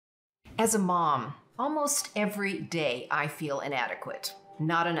As a mom, almost every day I feel inadequate,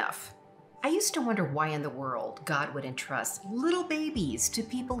 not enough. I used to wonder why in the world God would entrust little babies to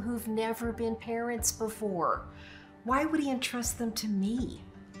people who've never been parents before. Why would He entrust them to me?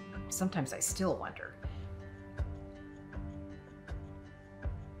 Sometimes I still wonder.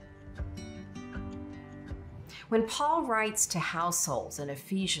 When Paul writes to households in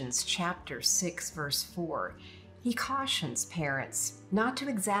Ephesians chapter 6, verse 4, he cautions parents not to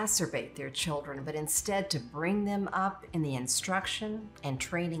exacerbate their children, but instead to bring them up in the instruction and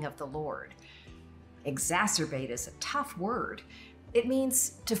training of the Lord. Exacerbate is a tough word. It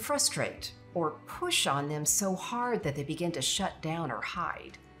means to frustrate or push on them so hard that they begin to shut down or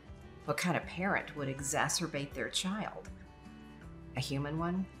hide. What kind of parent would exacerbate their child? A human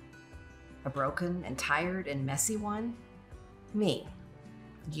one? A broken and tired and messy one? Me.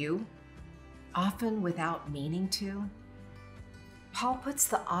 You? Often without meaning to? Paul puts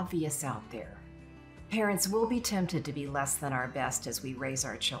the obvious out there. Parents will be tempted to be less than our best as we raise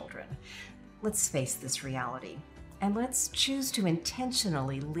our children. Let's face this reality, and let's choose to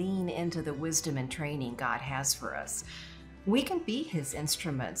intentionally lean into the wisdom and training God has for us. We can be His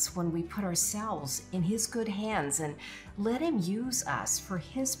instruments when we put ourselves in His good hands and let Him use us for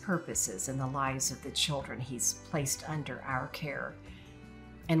His purposes in the lives of the children He's placed under our care.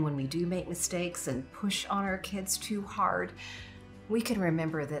 And when we do make mistakes and push on our kids too hard, we can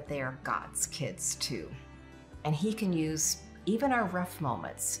remember that they are God's kids too. And He can use even our rough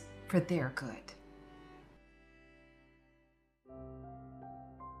moments for their good.